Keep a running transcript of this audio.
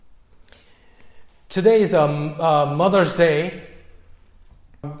Today is Mother's Day.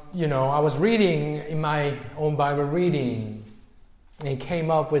 I was reading in my own Bible reading and came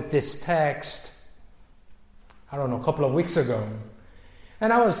up with this text, a couple of weeks ago.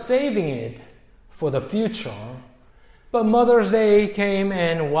 And I was saving it for the future. But Mother's Day came,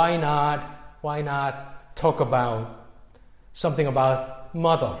 and why not talk about something about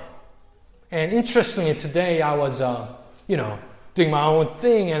mother? And interestingly, today I was, doing my own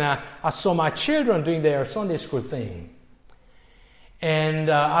thing, and I saw my children doing their Sunday school thing. And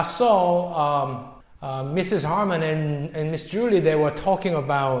I saw Mrs. Harmon and Miss Julie, they were talking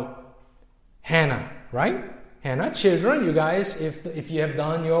about Hannah, right? Hannah, children, you guys, if you have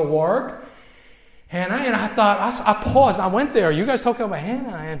done your work, Hannah, and I thought, I paused, I went there, you guys talking about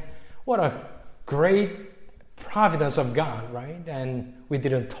Hannah, and what a great providence of God, right? And we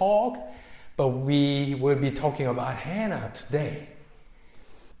didn't talk, but we will be talking about Hannah today.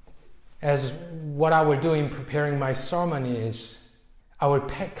 As what I will do in preparing my sermon is, I will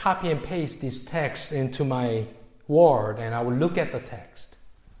copy and paste this text into my Word, and I will look at the text.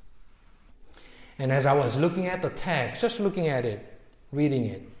 And as I was looking at the text, just looking at it, reading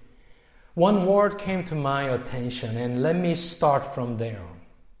it, one word came to my attention, and let me start from there.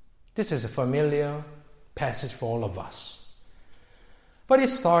 This is a familiar passage for all of us. But it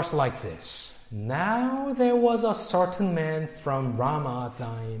starts like this. Now there was a certain man from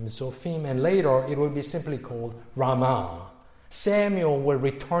Ramathaim Zophim, and later it will be simply called Ramah. Samuel will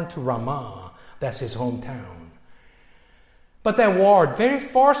return to Ramah. That's his hometown. But that word, very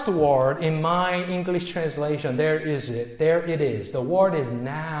first word in my English translation, there it is. The word is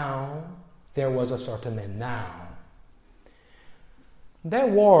now. There was a certain man now. That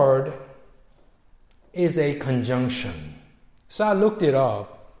word is a conjunction. So I looked it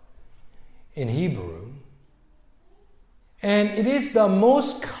up in Hebrew. And it is the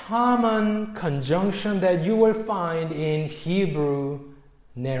most common conjunction that you will find in Hebrew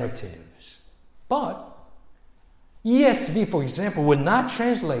narratives. But ESV, for example, would not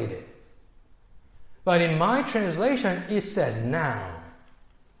translate it. But in my translation, it says now.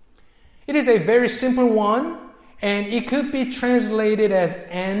 It is a very simple one, and it could be translated as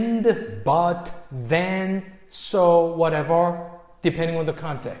and, but, then, so, whatever, depending on the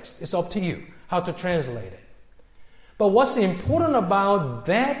context. It's up to you how to translate it. But what's important about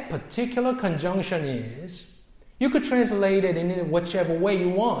that particular conjunction is, you could translate it in whichever way you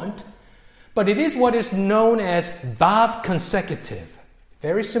want, but it is what is known as vav consecutive.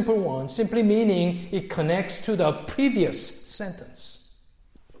 Very simple one, simply meaning it connects to the previous sentence.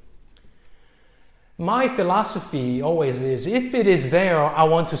 My philosophy always is, if it is there, I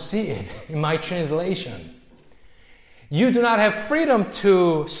want to see it in my translation. You do not have freedom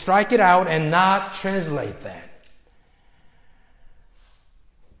to strike it out and not translate that.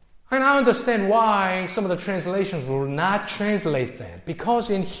 And I understand why some of the translations will not translate that. Because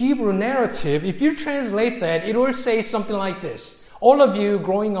in Hebrew narrative, if you translate that, it will say something like this. All of you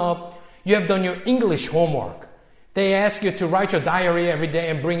growing up, you have done your English homework. They ask you to write your diary every day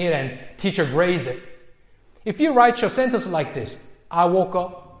and bring it, and teacher grades it. If you write your sentence like this, I woke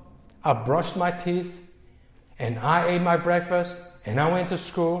up, I brushed my teeth, and I ate my breakfast, and I went to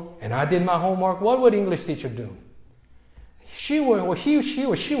school, and I did my homework, what would English teacher do? He or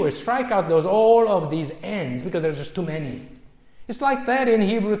she would strike out all of these ends because there's just too many. It's like that in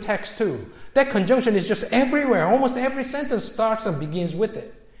Hebrew text too. That conjunction is just everywhere. Almost every sentence starts and begins with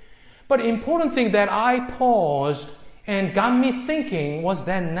it. But the important thing that I paused and got me thinking was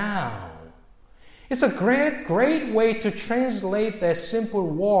that now. It's a great way to translate that simple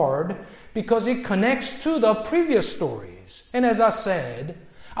word because it connects to the previous stories. And as I said,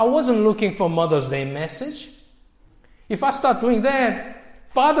 I wasn't looking for Mother's Day message. If I start doing that,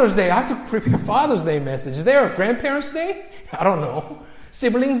 Father's Day, I have to prepare Father's Day message. Is there a Grandparents' Day? I don't know.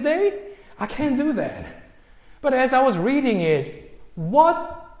 Siblings' Day? I can't do that. But as I was reading it,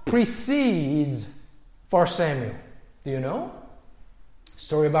 what precedes 1 Samuel? Do you know?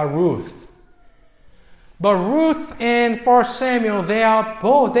 Story about Ruth. But Ruth and 1 Samuel,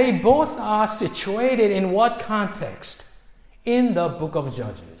 they both are situated in what context? In the book of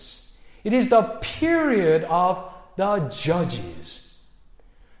Judges. It is the period of the Judges.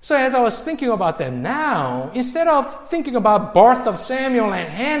 So as I was thinking about that now, instead of thinking about birth of Samuel and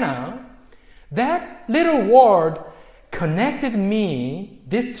Hannah, that little word connected me,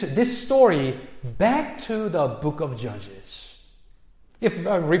 this story, back to the book of Judges. If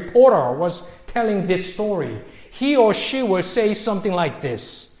a reporter was telling this story, he or she will say something like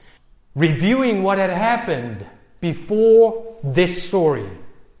this, reviewing what had happened before this story.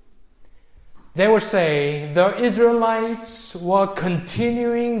 they would say the Israelites were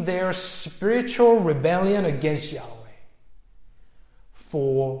continuing their spiritual rebellion against Yahweh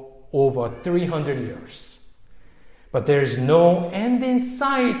for over 300 years. But there is no end in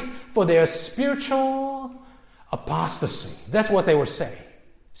sight for their spiritual apostasy. That's what they would say.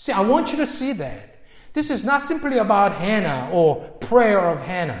 See, I want you to see that. This is not simply about Hannah or prayer of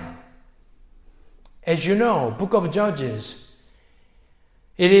Hannah. As you know, Book of Judges,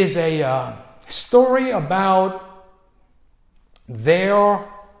 it is a story about their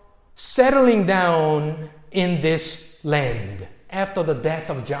settling down in this land after the death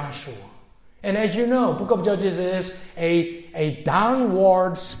of Joshua. And as you know, Book of Judges is a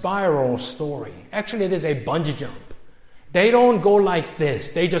downward spiral story. Actually, it is a bungee jump. They don't go like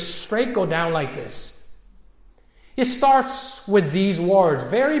this. They just straight go down like this. It starts with these words,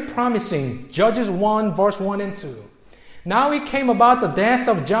 very promising. Judges 1, verse 1 and 2. Now it came about the death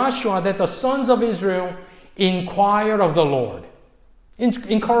of Joshua that the sons of Israel inquired of the Lord.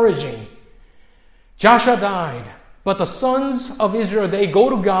 Encouraging. Joshua died, but the sons of Israel, they go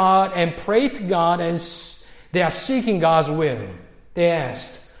to God and pray to God, and they are seeking God's will. They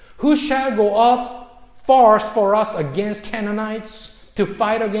asked, who shall go up first for us against Canaanites to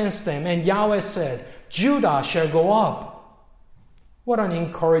fight against them? And Yahweh said, Judah shall go up. What an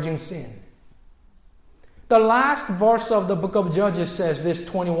encouraging scene. The last verse of the book of Judges says this,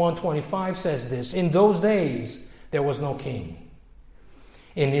 21-25 says this. In those days, there was no king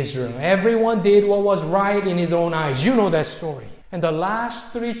in Israel. Everyone did what was right in his own eyes. You know that story. And the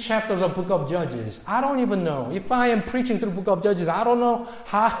last 3 chapters of book of Judges, I don't even know. If I am preaching through the book of Judges, I don't know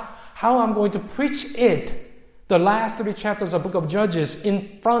how I'm going to preach it, the last 3 chapters of book of Judges,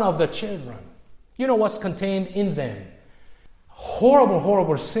 in front of the children. You know what's contained in them. Horrible,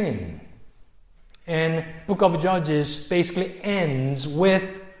 horrible sin. And book of Judges basically ends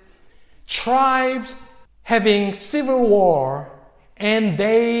with tribes having civil war, and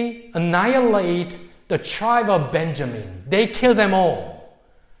they annihilate the tribe of Benjamin. They kill them all.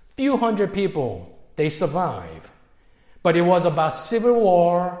 Few hundred people, they survive. But it was about civil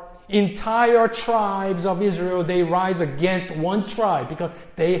war. Entire tribes of Israel, they rise against one tribe because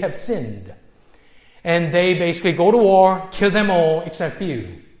they have sinned. And they basically go to war, kill them all except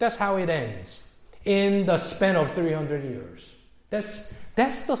few. That's how it ends in the span of 300 years. That's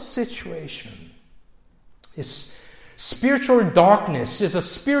the situation. It's spiritual darkness. It's a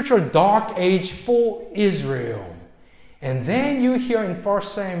spiritual dark age for Israel. And then you hear in 1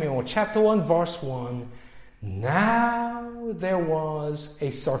 Samuel chapter 1 verse 1, now there was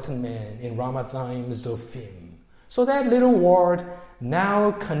a certain man in Ramathaim Zophim. So that little word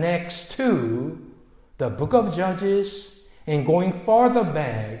now connects to the book of Judges, and going farther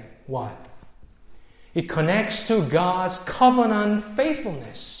back, what? It connects to God's covenant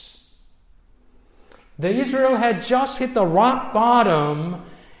faithfulness. The Israel had just hit the rock bottom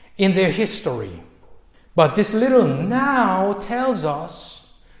in their history. But this little now tells us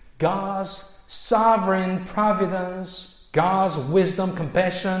God's sovereign providence, God's wisdom,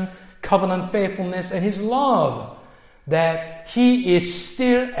 compassion, covenant faithfulness, and His love, that He is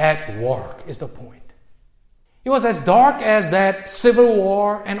still at work, is the point. It was as dark as that civil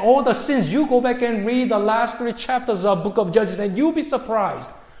war and all the sins. You go back and read the last 3 chapters of book of Judges and you'll be surprised.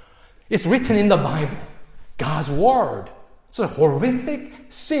 It's written in the Bible, God's Word. It's a horrific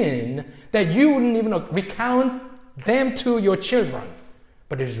sin that you wouldn't even recount them to your children,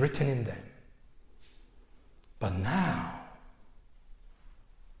 but it is written in them. But now,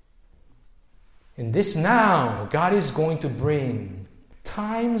 in this now, God is going to bring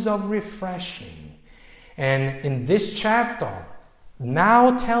times of refreshing. And in this chapter,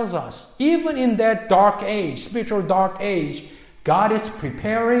 now tells us, even in that dark age, spiritual dark age, God is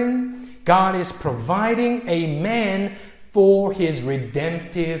preparing, God is providing a man for His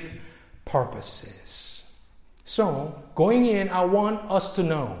redemptive purposes. So, going in, I want us to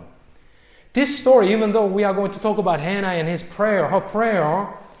know, this story, even though we are going to talk about Hannah and her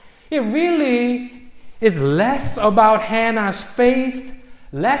prayer, it really is less about Hannah's faith,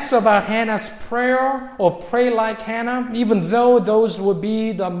 less about Hannah's prayer or pray like Hannah, even though those would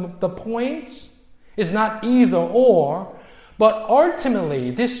be the points. It's not either or. But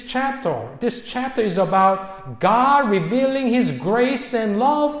ultimately, this chapter is about God revealing His grace and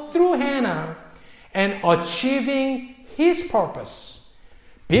love through Hannah and achieving His purpose,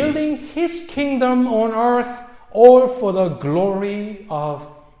 building His kingdom on earth, all for the glory of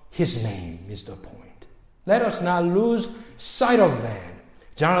His name is the point. Let us not lose sight of that.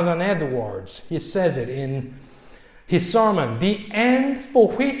 Jonathan Edwards, he says it in his sermon, the end for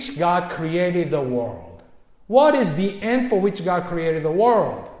which God created the world. What is the end for which God created the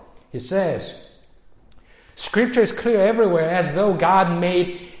world? He says, Scripture is clear everywhere, as though God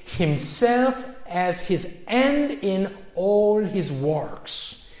made himself as his end in all his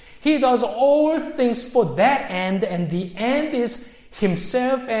works. He does all things for that end, and the end is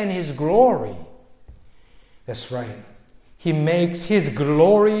himself and his glory. That's right. He makes his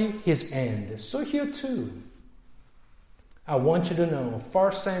glory his end. So here too, I want you to know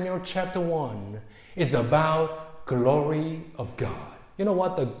 1 Samuel chapter 1 is about glory of God. You know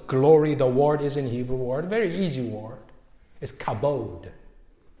what the glory, the word is in Hebrew word? Very easy word. It's kabod.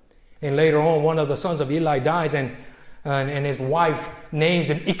 And later on, one of the sons of Eli dies, and his wife names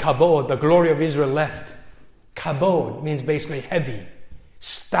him Ichabod, the glory of Israel left. Kabod means basically heavy,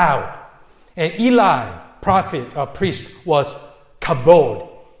 stout. And Eli, prophet or priest, was kabod.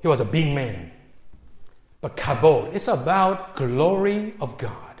 He was a big man. But kabod, it's about glory of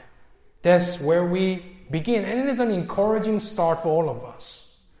God. That's where we begin. And it is an encouraging start for all of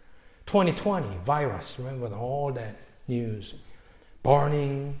us. 2020, virus, remember all that news.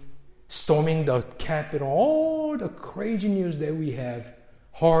 Burning, storming the Capitol, all the crazy news that we have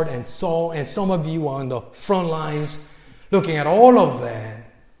heard and saw, and some of you are on the front lines looking at all of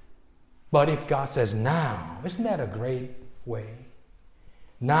that. But if God says now, isn't that a great way?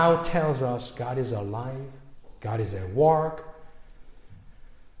 Now tells us God is alive, God is at work,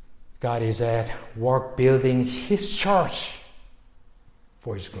 God is at work building his church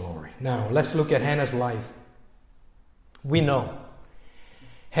for his glory. Now, let's look at Hannah's life. We know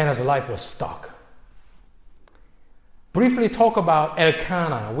Hannah's life was stuck. Briefly talk about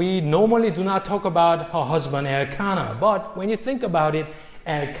Elkanah. We normally do not talk about her husband Elkanah, but when you think about it,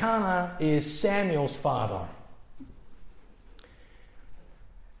 Elkanah is Samuel's father.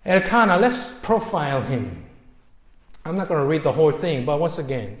 Elkanah, let's profile him. I'm not going to read the whole thing, but once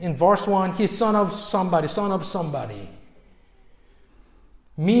again, in verse 1, he's son of somebody.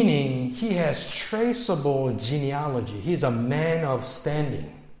 Meaning, he has traceable genealogy. He's a man of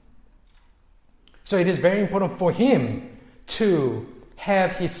standing. So it is very important for him to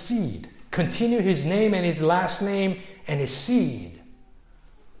have his seed, continue his name and his last name and his seed.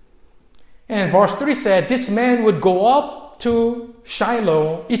 And verse 3 said, this man would go up to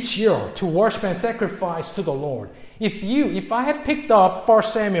Shiloh each year to worship and sacrifice to the Lord. If I had picked up 1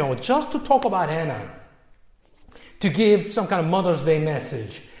 Samuel just to talk about Hannah, to give some kind of Mother's Day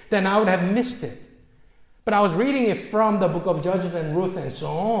message, then I would have missed it. But I was reading it from the book of Judges and Ruth and so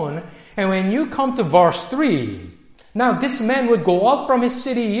on. And when you come to verse 3, now this man would go up from his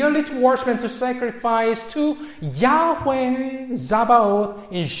city yearly to worship and to sacrifice to Yahweh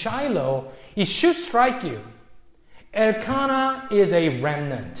Sabaoth in Shiloh. It should strike you. Elkanah is a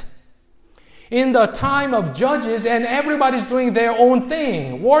remnant. In the time of Judges, and everybody's doing their own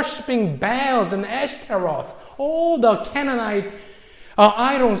thing, worshiping Baals and Ashtaroth, all the Canaanite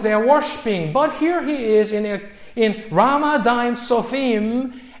idols they are worshiping. But here he is in Ramadim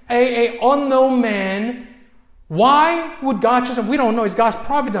Sophim, a unknown man. Why would God choose him? We don't know. It's God's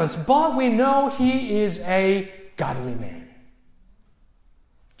providence. But we know he is a godly man.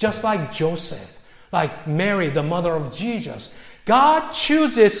 Just like Joseph, like Mary, the mother of Jesus. God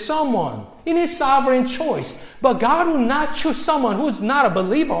chooses someone in his sovereign choice. But God will not choose someone who's not a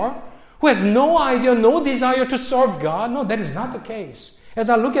believer, who has no idea, no desire to serve God. No, that is not the case. As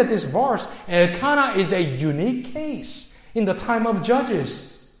I look at this verse, Elkanah is a unique case in the time of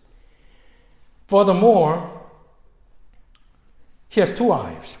Judges. Furthermore, he has 2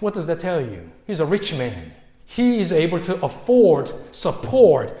 wives. What does that tell you? He's a rich man. He is able to afford,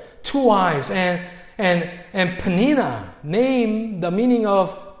 support 2 wives. And Peninnah, the meaning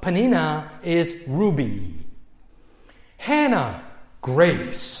of Peninnah is ruby. Hannah,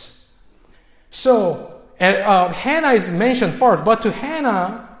 grace. So, Hannah is mentioned first, but to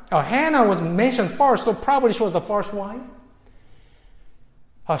Hannah was mentioned first, so probably she was the first wife.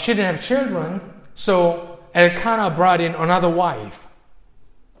 She didn't have children, so Elkanah brought in another wife.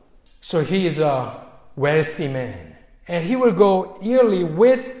 So he is a wealthy man. And he will go yearly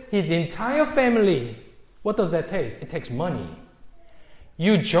with his entire family. What does that take? It takes money.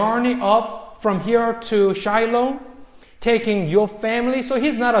 You journey up from here to Shiloh, taking your family. So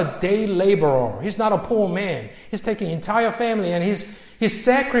he's not a day laborer. He's not a poor man. He's taking entire family and he's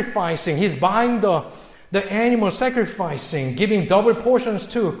sacrificing. He's buying the animal, sacrificing, giving double portions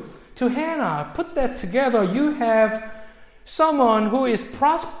to Hannah. Put that together. You have someone who is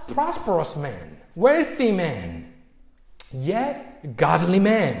prosperous man, wealthy man, yet godly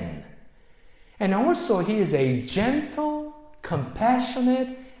man. And also he is a gentle,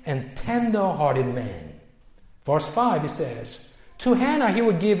 compassionate, and tender-hearted man. Verse 5, it says, to Hannah he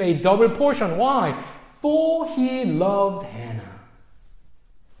would give a double portion. Why? For he loved Hannah.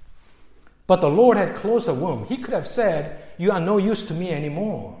 But the Lord had closed the womb. He could have said, you are no use to me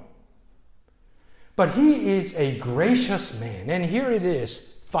anymore. But he is a gracious man. And here it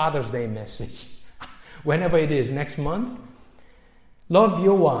is, Father's Day message. Whenever it is, next month. Love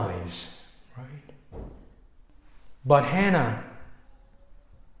your wives. Right? But Hannah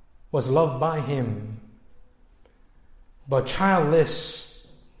was loved by him, but childless.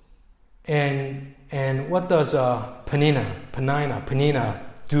 And what does Penina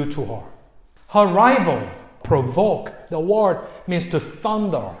do to her? Her rival, provoke. The word means to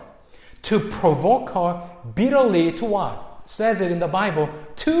thunder. To provoke her bitterly to what? It says it in the Bible,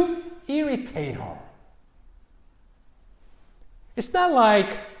 to irritate her. It's not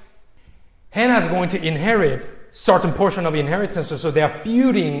like Hannah's going to inherit certain portion of inheritance, so they are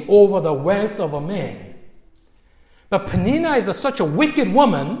feuding over the wealth of a man. But Penina is such a wicked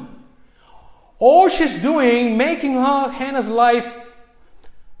woman. All she's doing, making Hannah's life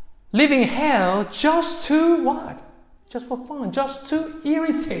living hell just to what? Just for fun, just to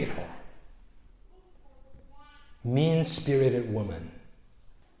irritate her. Mean-spirited woman.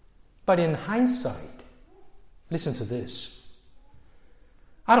 But in hindsight, listen to this.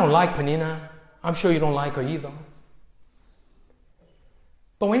 I don't like Penina. I'm sure you don't like her either.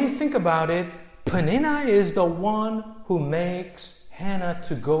 But when you think about it, Penina is the one who makes Hannah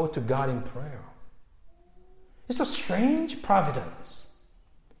to go to God in prayer. It's a strange providence.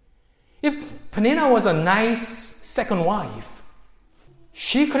 If Penina was a nice second wife,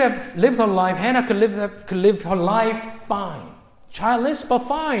 she could have lived her life, Hannah could live her life fine. Childless, but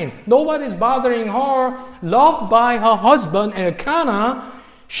fine. Nobody's bothering her. Loved by her husband, Elkanah,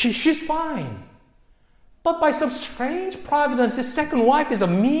 she's fine. But by some strange providence, this second wife is a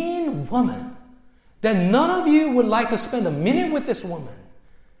mean woman. That none of you would like to spend a minute with this woman.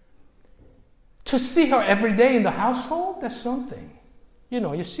 To see her every day in the household, that's something.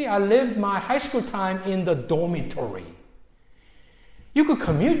 You see, I lived my high school time in the dormitory. You could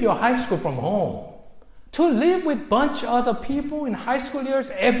commute your high school from home. To live with a bunch of other people in high school years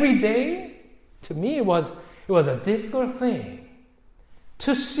every day, to me it was a difficult thing.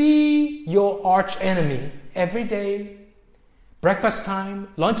 To see your arch enemy every day, breakfast time,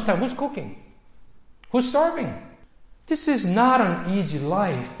 lunchtime, who's cooking? Who's serving? This is not an easy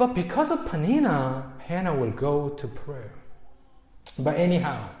life, but because of Penina, Hannah will go to prayer. But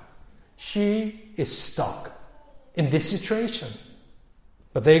anyhow, she is stuck in this situation.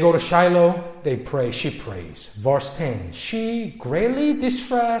 But they go to Shiloh, they pray, she prays. Verse 10, she greatly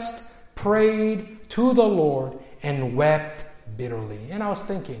distressed, prayed to the Lord, and wept bitterly. And I was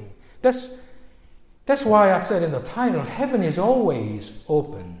thinking, that's why I said in the title, heaven is always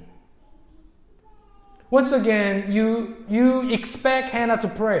open. Once again, you expect Hannah to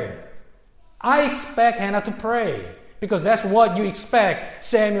pray. I expect Hannah to pray because that's what you expect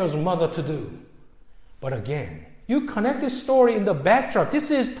Samuel's mother to do. But again, you connect this story in the backdrop.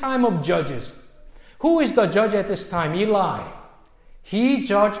 This is time of judges. Who is the judge at this time? Eli. He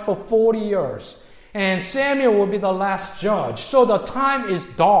judged for 40 years. And Samuel will be the last judge. So the time is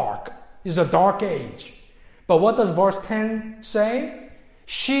dark. It's a dark age. But what does verse 10 say?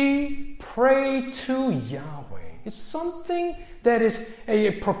 She prayed to Yahweh. It's something that is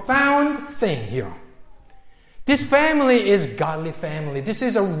a profound thing here. This family is godly family. This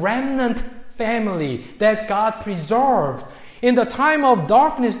is a remnant family that God preserved. In the time of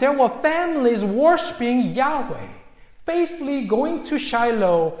darkness, there were families worshiping Yahweh, faithfully going to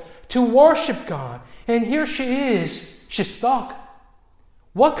Shiloh to worship God. And here she is. She's stuck.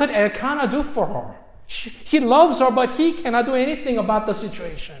 What could Elkanah do for her? He loves her, but he cannot do anything about the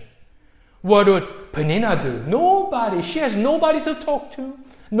situation. What would Penina do? Nobody. She has nobody to talk to.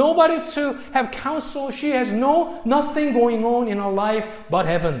 Nobody to have counsel. She has nothing going on in her life but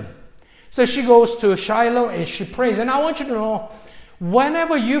heaven. So she goes to Shiloh and she prays. And I want you to know,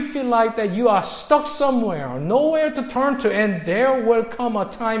 whenever you feel like that you are stuck somewhere, nowhere to turn to, and there will come a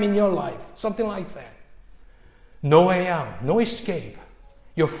time in your life, something like that. No way out, no escape.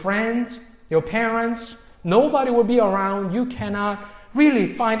 Your friends, your parents, nobody will be around. You cannot really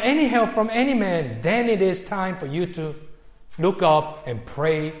find any help from any man. Then it is time for you to look up and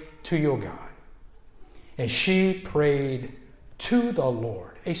pray to your God. And she prayed to the Lord.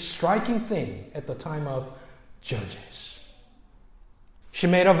 A striking thing at the time of Judges. She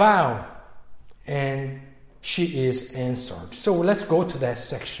made a vow and she is answered. So let's go to that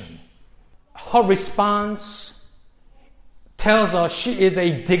section. Her response tells us she is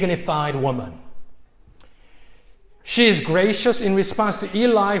a dignified woman. She is gracious in response to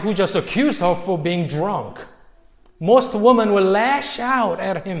Eli, who just accused her for being drunk. Most women will lash out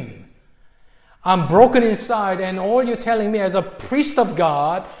at him. I'm broken inside, and all you're telling me as a priest of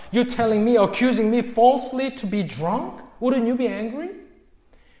God, You telling me, accusing me falsely to be drunk? Wouldn't you be angry?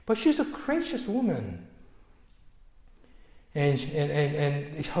 But she's a gracious woman. And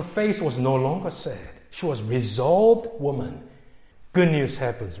her face was no longer sad. She was a resolved woman. Good news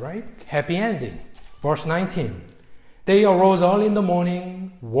happens, right? Happy ending. Verse 19. They arose early in the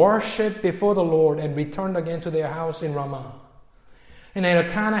morning, worshipped before the Lord, and returned again to their house in Ramah. And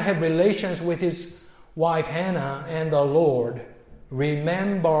Elkanah had relations with his wife Hannah, and the Lord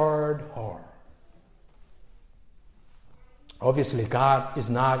remembered her. Obviously, God is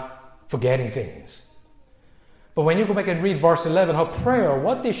not forgetting things. But when you go back and read verse 11, her prayer,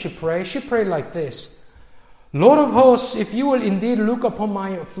 what did she pray? She prayed like this: Lord of hosts, if you will indeed look upon my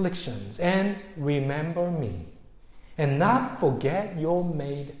afflictions and remember me, and not forget your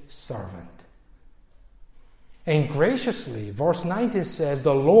maid servant. And graciously, verse 19 says,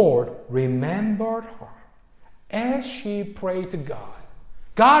 the Lord remembered her as she prayed to God.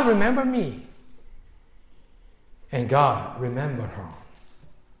 God, remember me. And God remembered her.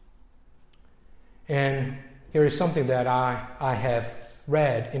 And here is something that I have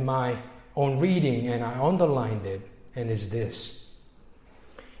read in my own reading, and I underlined it, and it's this.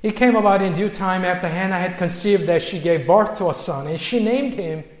 It came about in due time after Hannah had conceived that she gave birth to a son, and she named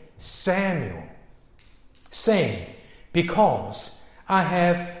him Samuel, saying, because I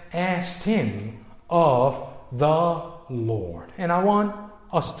have asked him of the Lord. And I want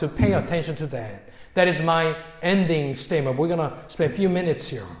us to pay attention to that. That is my ending statement. We're going to spend a few minutes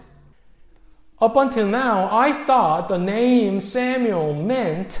here. Up until now, I thought the name Samuel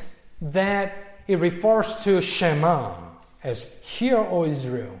meant that it refers to Shema, as hear, O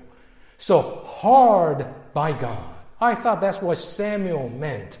Israel. So, heard by God. I thought that's what Samuel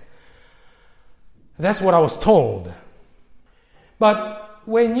meant. That's what I was told. But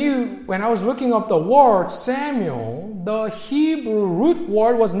when I was looking up the word Samuel, the Hebrew root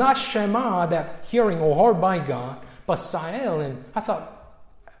word was not Shema, that hearing or heard by God, but Sael. And I thought,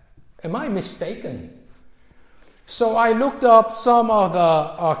 am I mistaken? So I looked up some of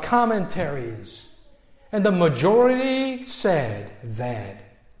the commentaries, and the majority said that.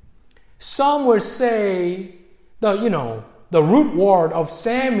 Some will say the root word of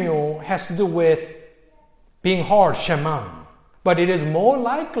Samuel has to do with being heard, Shema. But it is more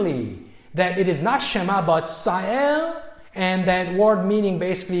likely that it is not Shema, but Sael, and that word meaning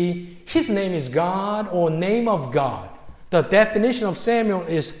basically his name is God or name of God. The definition of Samuel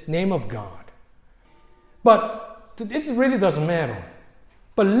is name of God. But it really doesn't matter.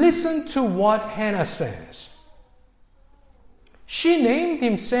 But listen to what Hannah says. She named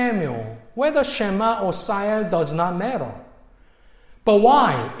him Samuel. Whether Shema or Sael does not matter. But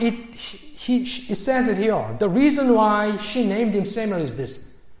why? It says it here. The reason why she named him Samuel is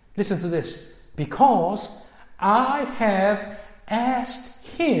this. Listen to this. Because I have asked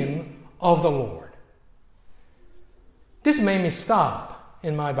him of the Lord. This made me stop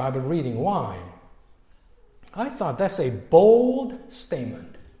in my Bible reading. Why? I thought that's a bold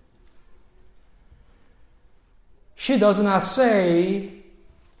statement. She does not say,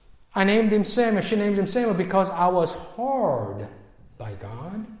 I named him Samuel. She named him Samuel because I was heard by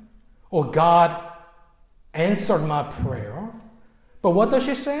God, or God answered my prayer. But what does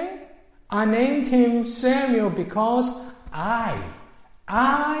she say? I named him Samuel because I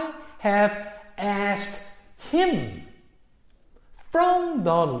have asked him from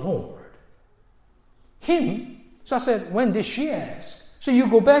the Lord. Him. So I said, when did she ask? So you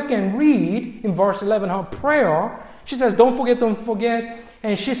go back and read in verse 11 her prayer. She says, don't forget.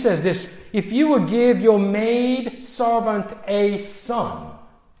 And she says this, if you will give your maid servant a son.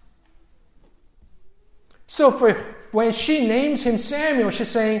 So when she names him Samuel, she's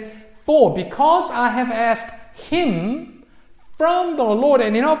saying, because I have asked him from the Lord.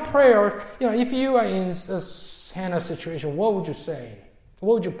 And in her prayer, if you are in Hannah's situation, what would you say?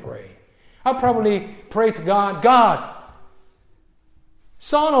 What would you pray? I'll probably pray to God, God,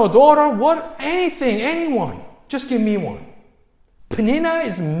 son or daughter, anything, anyone, just give me one. Penina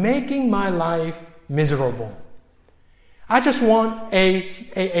is making my life miserable. I just want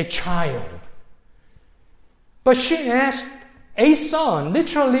a child. But she asked a son,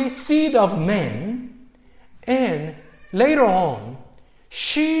 literally seed of man, and later on,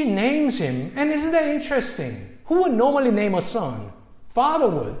 she names him. And isn't that interesting? Who would normally name a son? Father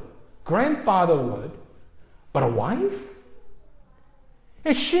would, grandfather would, but a wife?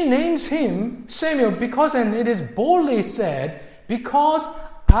 And she names him Samuel because, and it is boldly said, because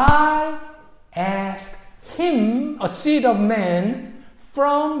I asked him, a seed of man,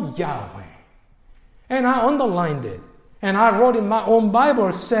 from Yahweh. And I underlined it. And I wrote in my own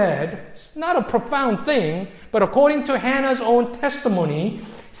Bible, said, it's not a profound thing, but according to Hannah's own testimony,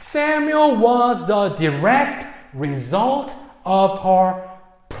 Samuel was the direct result of her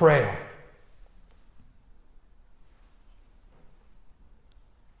prayer.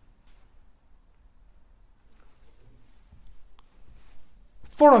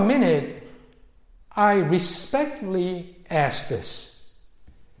 For a minute, I respectfully ask this.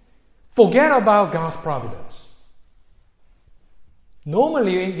 Forget about God's providence.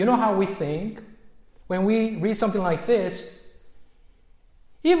 Normally, you know how we think? When we read something like this,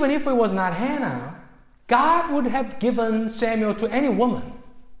 even if it was not Hannah, God would have given Samuel to any woman.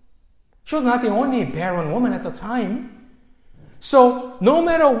 She was not the only barren woman at the time. So, no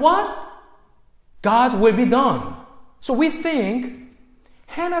matter what, God's will be done. So we think,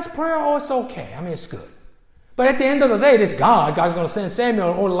 Hannah's prayer, oh, it's okay. I mean, it's good. But at the end of the day, it is God. God's going to send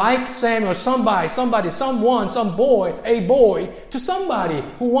Samuel, or like Samuel, someone, some boy, a boy, to somebody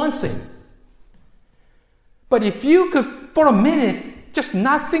who wants him. But if you could, for a minute, just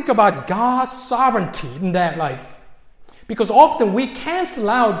not think about God's sovereignty in that, because often we cancel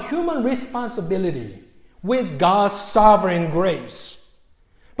out human responsibility with God's sovereign grace.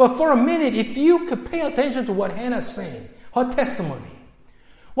 But for a minute, if you could pay attention to what Hannah's saying, her testimony,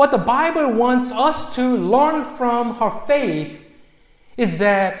 what the Bible wants us to learn from her faith is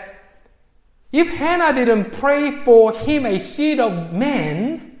that if Hannah didn't pray for him a seed of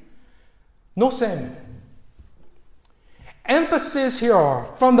man, no Samuel. Emphasis here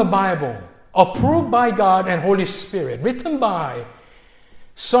from the Bible, approved by God and Holy Spirit, written by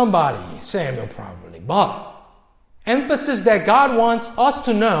somebody, Samuel probably, but emphasis that God wants us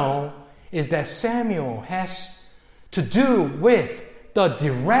to know is that Samuel has to do with the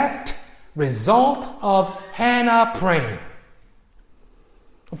direct result of Hannah praying.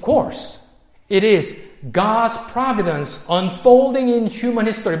 Of course, it is God's providence unfolding in human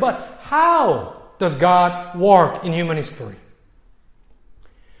history. But how does God work in human history?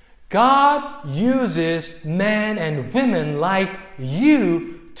 God uses men and women like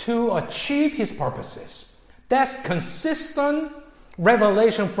you to achieve His purposes. That's consistent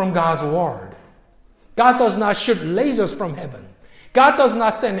revelation from God's Word. God does not shoot lasers from heaven. God does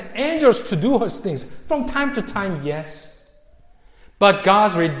not send angels to do His things. From time to time, yes. But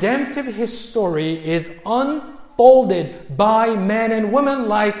God's redemptive history is unfolded by men and women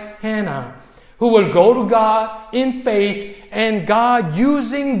like Hannah, who will go to God in faith, and God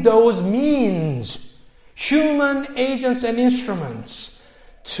using those means, human agents and instruments,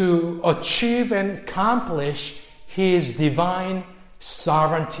 to achieve and accomplish His divine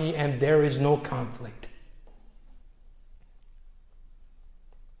sovereignty, and there is no conflict.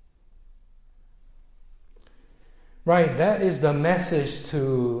 Right, that is the message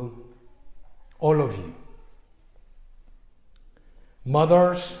to all of you.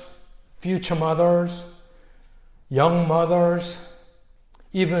 Mothers, future mothers, young mothers,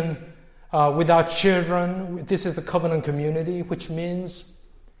 even without children. This is the covenant community, which means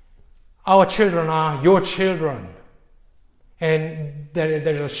our children are your children. And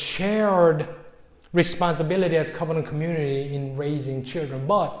there's a shared responsibility as covenant community in raising children.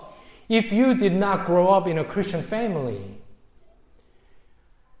 But if you did not grow up in a Christian family,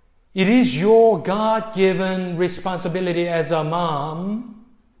 it is your God-given responsibility as a mom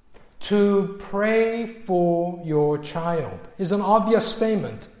to pray for your child. It's an obvious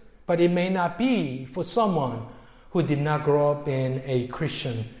statement, but it may not be for someone who did not grow up in a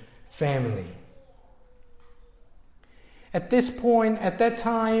Christian family. At this point, at that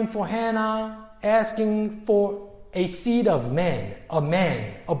time, for Hannah, asking for a seed of man,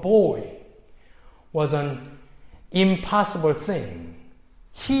 a boy, was an impossible thing.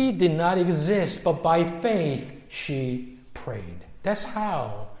 He did not exist, but by faith she prayed. That's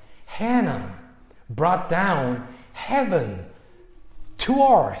how Hannah brought down heaven to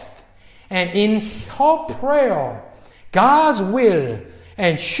earth. And in her prayer, God's will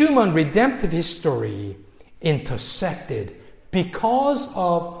and human redemptive history intersected because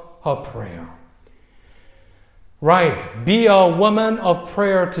of her prayer. Right, be a woman of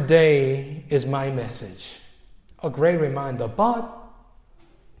prayer today is my message. A great reminder. But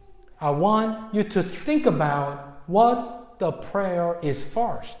I want you to think about what the prayer is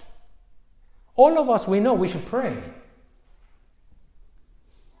first. All of us, we know we should pray.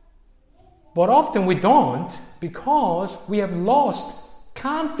 But often we don't because we have lost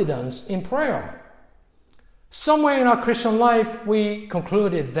confidence in prayer. Somewhere in our Christian life, we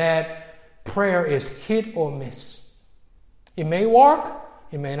concluded that prayer is hit or miss. It may work,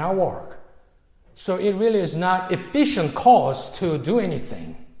 it may not work. So it really is not efficient cause to do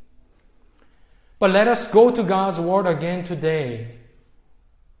anything. But let us go to God's Word again today.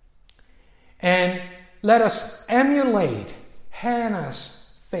 And let us emulate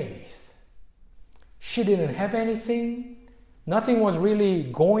Hannah's faith. She didn't have anything. Nothing was really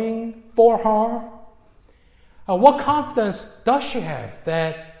going for her. What confidence does she have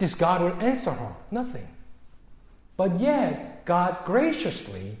that this God will answer her? Nothing. But yet, God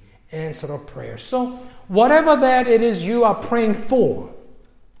graciously answered her prayer. So, whatever that it is you are praying for,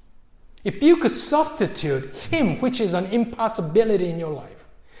 if you could substitute Him, which is an impossibility in your life,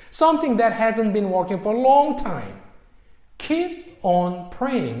 something that hasn't been working for a long time, keep on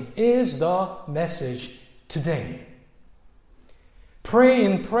praying is the message today. Pray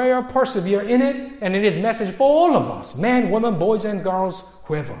in prayer, persevere in it, and it is a message for all of us, men, women, boys and girls,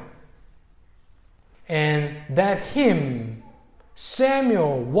 whoever. And that hymn,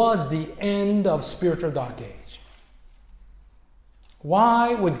 Samuel, was the end of spiritual dark age.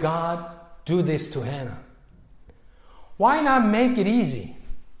 Why would God do this to Hannah? Why not make it easy?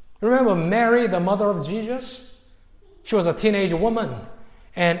 Remember Mary, the mother of Jesus? She was a teenage woman,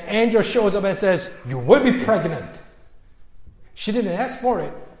 and angel shows up and says, "You will be pregnant." She didn't ask for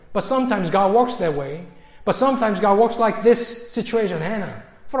it, but sometimes God works that way. But sometimes God works like this situation, Hannah.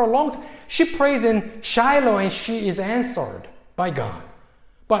 For a long time, she prays in Shiloh and she is answered by God.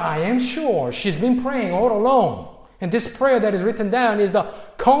 But I am sure she's been praying all along. And this prayer that is written down is the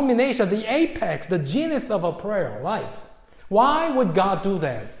culmination, the apex, the zenith of a prayer life. Why would God do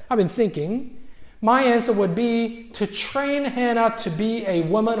that? I've been thinking. My answer would be to train Hannah to be a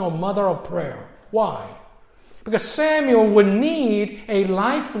woman or mother of prayer. Why? Because Samuel would need a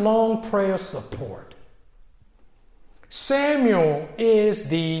lifelong prayer support. Samuel is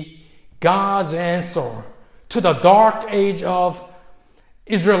the God's answer to the dark age of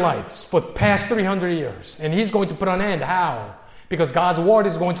Israelites for the past 300 years. And He's going to put an end. How? Because God's word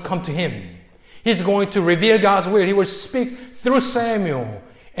is going to come to him. He's going to reveal God's word. He will speak through Samuel.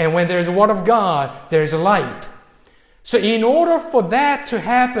 And when there's a word of God, there's a light. So in order for that to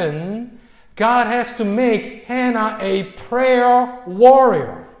happen, God has to make Hannah a prayer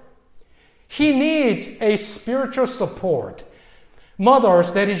warrior. He needs a spiritual support.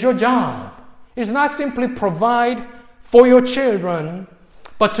 Mothers, that is your job. It's not simply provide for your children,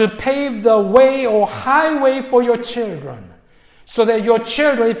 but to pave the way or highway for your children. So that your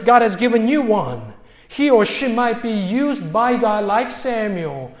children, if God has given you one, he or she might be used by God like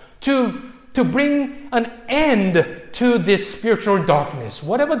Samuel to bring an end to this spiritual darkness.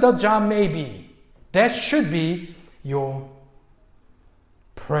 Whatever the job may be, that should be your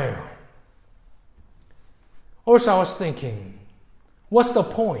prayer. Also, I was thinking, what's the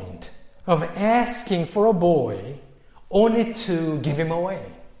point of asking for a boy only to give him away?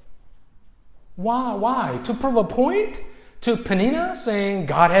 Why? To prove a point to Peninnah saying,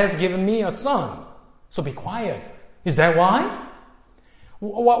 God has given me a son, so be quiet. Is that why?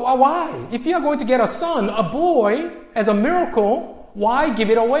 Why? If you are going to get a son, a boy, as a miracle, why give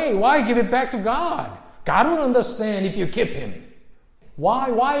it away? Why give it back to God? God will understand if you keep him.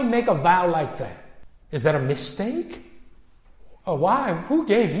 Why make a vow like that? Is that a mistake? Or why? Who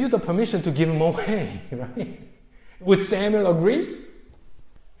gave you the permission to give him away? Right? Would Samuel agree?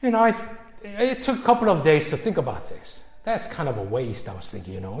 And it took a couple of days to think about this. That's kind of a waste, I was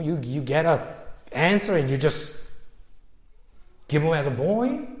thinking, You get an answer and you just give him as a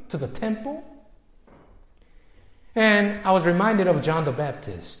boy to the temple. And I was reminded of John the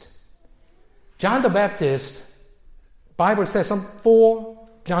Baptist. John the Baptist, Bible says for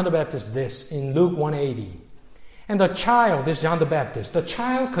John the Baptist this in Luke 1:80. And the child, this John the Baptist, the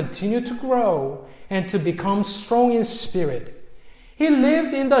child continued to grow and to become strong in spirit. He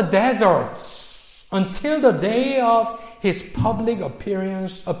lived in the deserts until the day of his public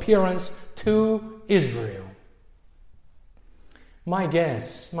appearance to Israel. My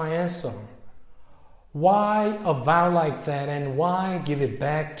guess, my answer, why a vow like that and why give it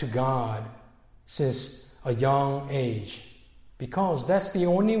back to God since a young age? Because that's the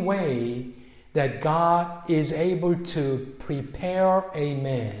only way that God is able to prepare a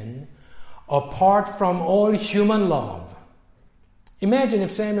man apart from all human love. Imagine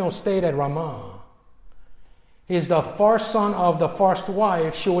if Samuel stayed at Ramah. He's the first son of the first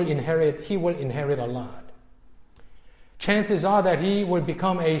wife. He will inherit a lot. Chances are that he will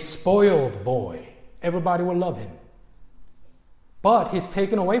become a spoiled boy. Everybody will love him. But he's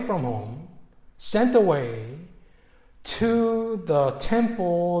taken away from home, sent away to the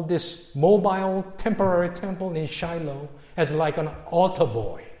temple, this mobile temporary temple in Shiloh, as like an altar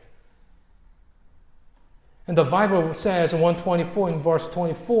boy. And the Bible says in 124 in verse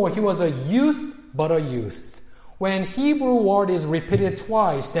 24, he was a youth, but a youth. When Hebrew word is repeated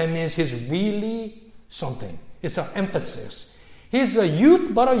twice, that means he's really something. It's an emphasis. He's a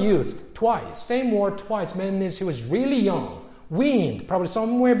youth, but a youth. Twice. Same word twice. That means he was really young. weaned, probably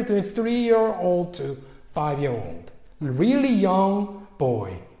somewhere between 3-year-old to 5-year-old. Really young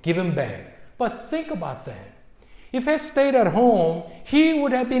boy, given back. But think about that. If he had stayed at home, he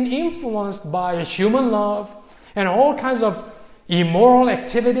would have been influenced by human love and all kinds of immoral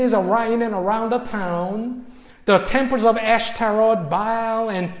activities in and around the town, the temples of Ashtaroth, Baal,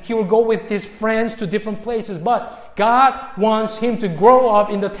 and he will go with his friends to different places. But God wants him to grow up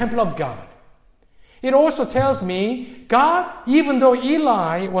in the temple of God. It also tells me God, even though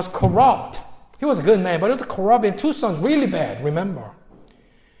Eli was corrupt, he was a good man, but he was corrupt and 2 sons really bad, remember.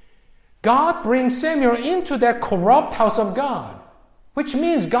 God brings Samuel into that corrupt house of God, which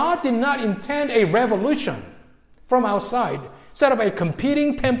means God did not intend a revolution from outside, set up a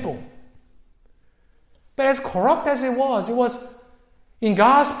competing temple. But as corrupt as it was in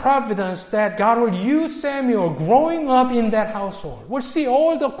God's providence that God will use Samuel growing up in that household. We'll see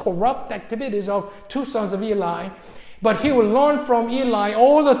all the corrupt activities of 2 sons of Eli, but he will learn from Eli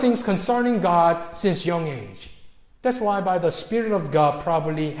all the things concerning God since young age. That's why by the Spirit of God,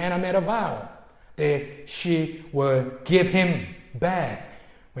 probably Hannah made a vow that she will give him back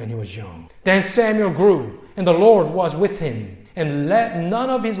when he was young. Then Samuel grew, and the Lord was with him, and let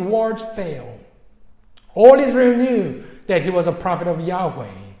none of his words fail. All Israel knew that he was a prophet of Yahweh.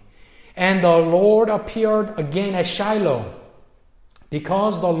 And the Lord appeared again at Shiloh,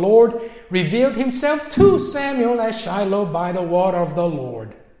 because the Lord revealed himself to Samuel at Shiloh by the word of the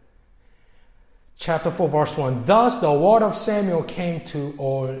Lord. Chapter 4, verse 1. Thus the word of Samuel came to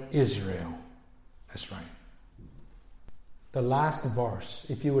all Israel. That's right. The last verse,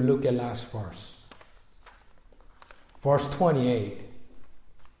 if you will look at last verse. Verse 28.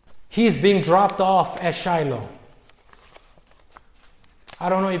 He is being dropped off at Shiloh. I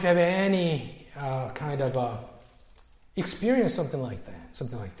don't know if you have any experience something like that,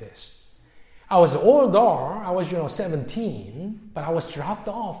 something like this. I was older, I was 17, but I was dropped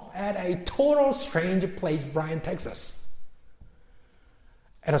off at a total strange place, Bryan, Texas,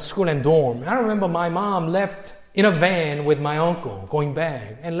 at a school and dorm. I remember my mom left in a van with my uncle going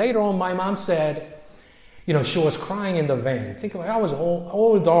back, and later on my mom said, she was crying in the van. Think about it, I was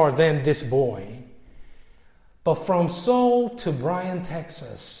older than this boy. But from Seoul to Bryan,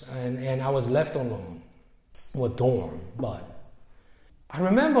 Texas, and I was left alone, dorm. But I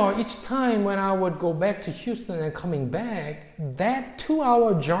remember each time when I would go back to Houston and coming back, that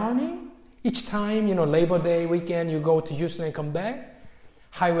 2-hour journey, each time, Labor Day weekend, you go to Houston and come back,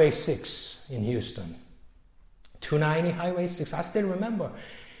 Highway 6 in Houston, 290 Highway 6, I still remember.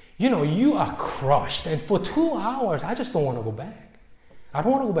 You are crushed, and for 2 hours, I just don't want to go back. I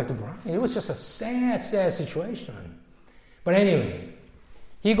don't want to go back to Bryan. It was just a sad, sad situation. But anyway,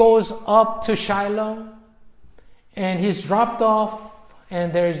 he goes up to Shiloh, and he's dropped off,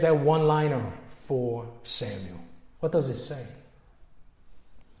 and there is that one-liner for Samuel. What does it say?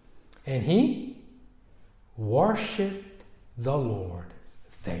 And he worshipped the Lord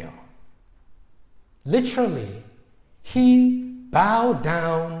there. Literally, he bowed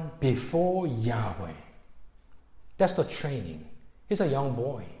down before Yahweh. That's the training. He's a young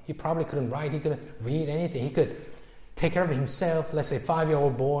boy. He probably couldn't write. He couldn't read anything. He could take care of himself. Let's say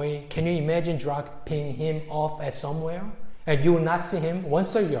 5-year-old boy. Can you imagine dropping him off at somewhere? And you will not see him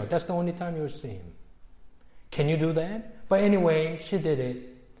once a year. That's the only time you will see him. Can you do that? But anyway, she did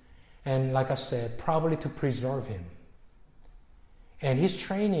it. And like I said, probably to preserve him. And his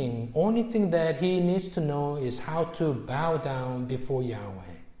training, only thing that he needs to know is how to bow down before Yahweh.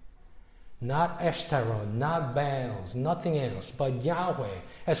 Not Ashtaroth, not Baals, nothing else, but Yahweh.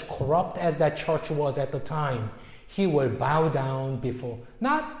 As corrupt as that church was at the time, he will bow down before,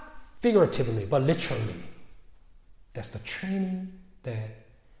 not figuratively, but literally. That's the training that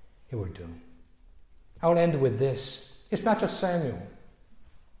he will do. I will end with this. It's not just Samuel,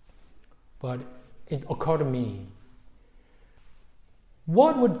 but it occurred to me.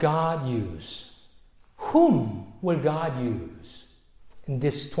 What would God use? Whom will God use in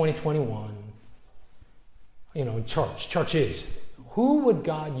this 2021, churches? Who would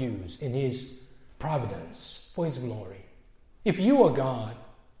God use in his providence for his glory? If you were God,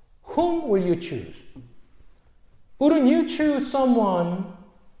 whom will you choose? Wouldn't you choose someone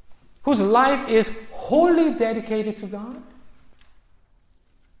whose life is wholly dedicated to God?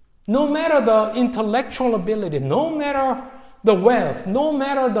 No matter the intellectual ability, no matter the wealth, no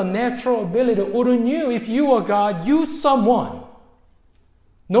matter the natural ability, wouldn't you, if you were God, use someone?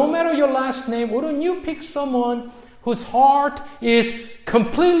 No matter your last name, wouldn't you pick someone whose heart is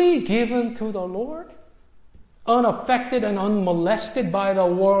completely given to the Lord? Unaffected and unmolested by the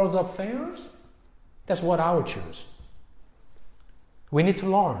world's affairs? That's what I would choose. We need to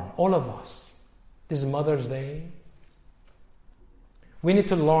learn, all of us. This is Mother's Day. We need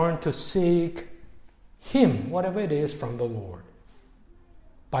to learn to seek Him, whatever it is, from the Lord,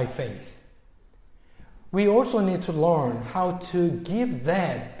 by faith. We also need to learn how to give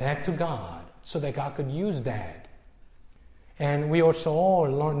that back to God so that God could use that. And we also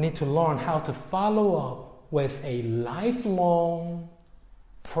all need to learn how to follow up with a lifelong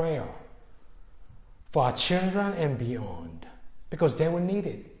prayer for our children and beyond, because they will need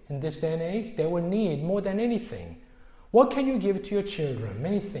it. In this day and age, they will need more than anything. What can you give to your children?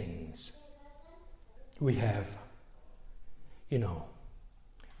 Many things. We have,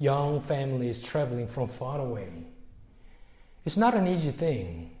 young families traveling from far away. It's not an easy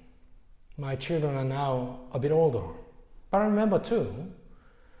thing. My children are now a bit older. But I remember too,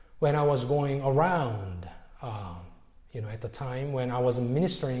 when I was going around, at the time when I was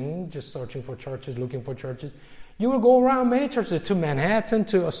ministering, just searching for churches, looking for churches, you will go around many churches, to Manhattan,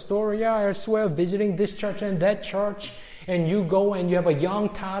 to Astoria, elsewhere, visiting this church and that church, and you go and you have a young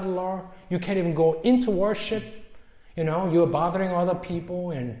toddler, you can't even go into worship, you're bothering other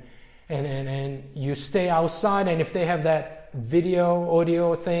people, and you stay outside, and if they have that video,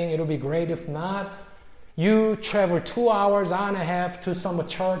 audio thing, it'll be great. If not, you travel 2 hours, hour and a half to some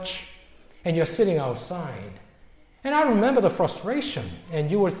church, and you're sitting outside. And I remember the frustration,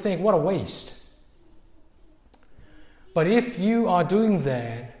 and you would think, what a waste. But if you are doing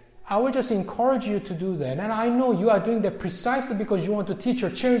that, I would just encourage you to do that. And I know you are doing that precisely because you want to teach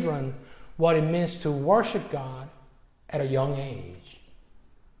your children what it means to worship God at a young age.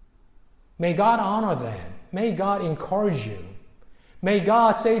 May God honor that. May God encourage you. May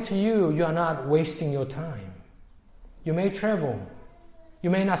God say to you, you are not wasting your time. You may travel. You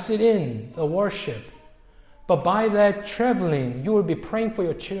may not sit in the worship. But by that traveling, you will be praying for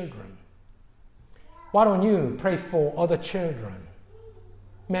your children. Why don't you pray for other children?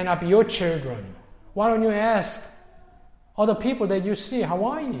 May not be your children. Why don't you ask other people that you see, how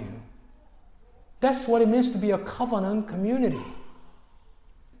are you? That's what it means to be a covenant community.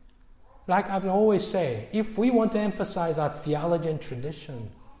 Like I always say, if we want to emphasize our theology and tradition,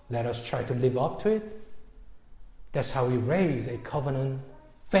 let us try to live up to it. That's how we raise a covenant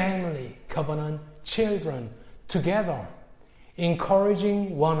family, covenant children together,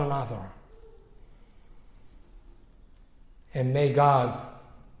 encouraging one another. And may God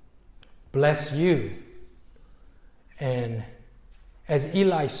bless you. And as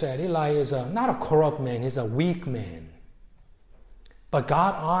Eli said, Eli is not a corrupt man, he's a weak man. But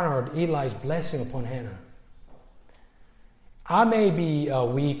God honored Eli's blessing upon Hannah. I may be a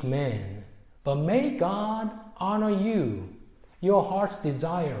weak man, but may God honor you, your heart's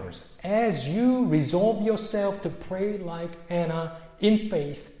desires, as you resolve yourself to pray like Hannah in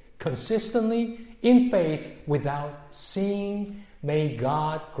faith, consistently, in faith, without seeing. May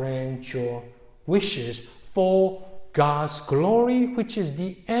God grant your wishes for God's glory, which is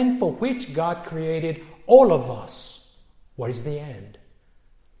the end for which God created all of us. What is the end?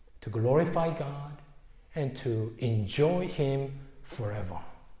 To glorify God and to enjoy Him forever.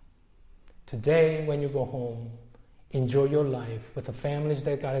 Today, when you go home, enjoy your life with the families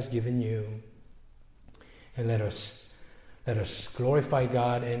that God has given you. And let us glorify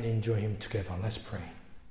God and enjoy Him together. Let's pray.